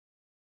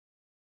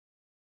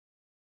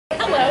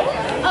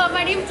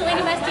My name is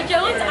Delaney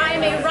Mestey-Jones. I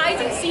am a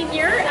rising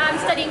senior. I'm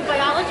studying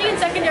biology and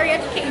secondary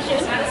education.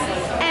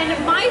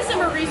 And my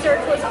summer research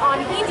was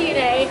on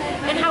eDNA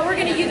and how we're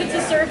going to use it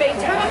to survey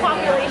turtle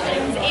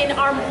populations in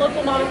our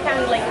local Monmouth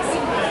County lakes.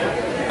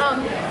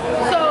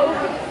 So,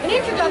 an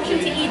introduction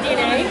to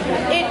eDNA.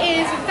 It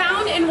is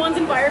found in one's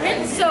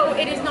environment, so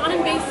it is a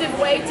non-invasive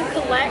way to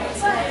collect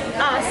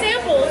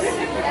samples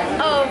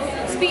of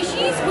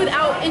species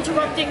without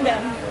interrupting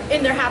them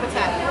in their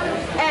habitat.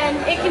 And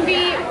it can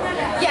be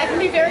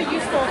very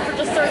useful for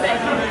just surveying.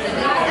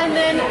 And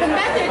then the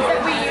methods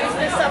that we used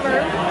this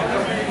summer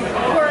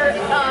were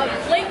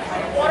lake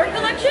water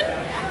collection.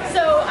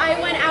 So I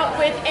went out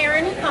with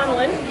Aaron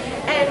Connellan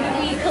and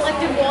we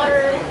collected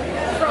water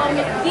from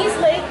these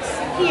lakes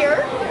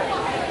here.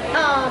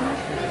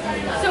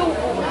 So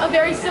a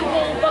very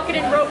simple bucket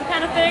and rope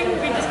kind of thing.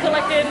 We just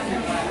collected,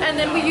 and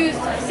then we used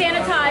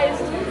sanitized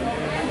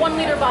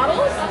 1-liter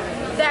bottles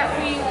that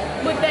we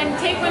would then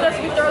take with us.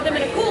 We throw them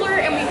in a cooler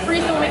and we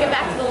freeze them when we get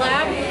back to the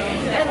lab.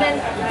 And then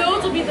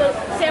those will be the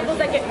samples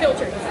that get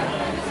filtered.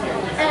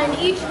 And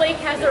each lake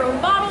has their own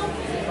bottle.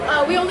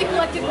 We only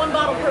collected 1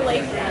 bottle per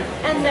lake.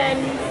 And then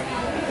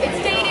it's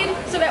dated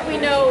so that we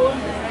know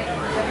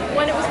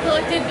when it was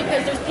collected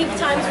because there's peak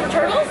times for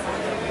turtles.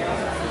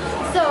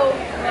 So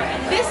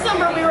this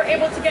summer we were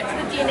able to get to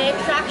the DNA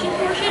extraction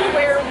portion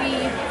where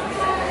we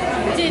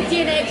did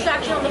DNA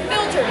extraction on the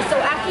filters. So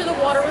after the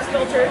water was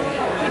filtered,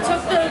 we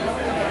took the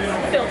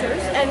filters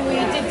and we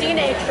did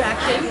DNA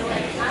extraction.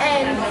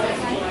 And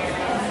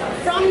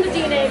from the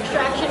DNA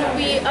extraction,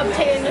 we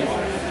obtained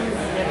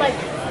like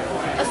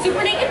a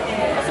supernatant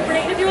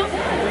if you will.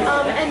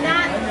 And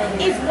that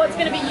is what's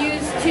going to be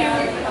used to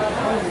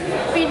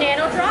be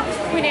nano-dropped.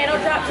 We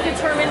nano-dropped to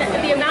determine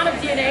the amount of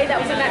DNA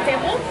that was in that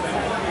sample.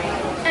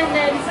 And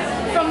then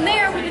from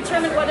there, we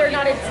determine whether or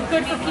not it's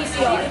good for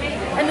PCR.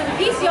 And then the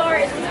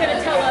PCR is what's going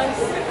to tell us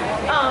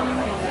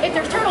if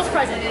there's turtles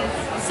present.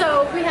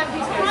 So we have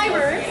these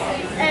primers,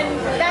 and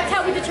that's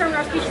how we determine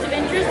our species of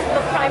interest,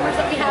 the primers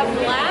that we have in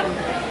the lab,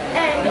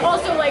 and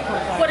also like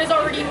what is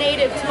already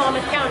native to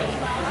Monmouth County.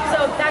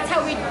 So that's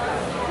how we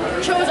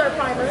chose our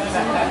primers.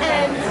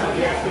 And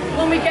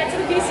when we get to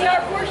the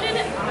PCR portion,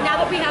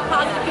 now that we have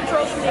positive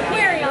controls from the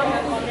aquarium,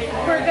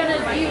 we're going to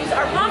use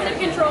our positive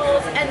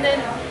controls and then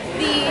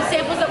the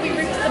samples that we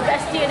reached the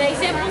best DNA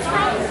samples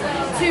from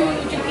to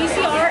do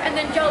PCR and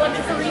then gel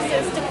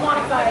electrophoresis to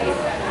quantify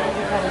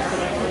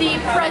the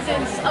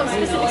presence of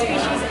specific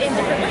species in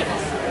different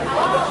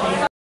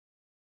lakes.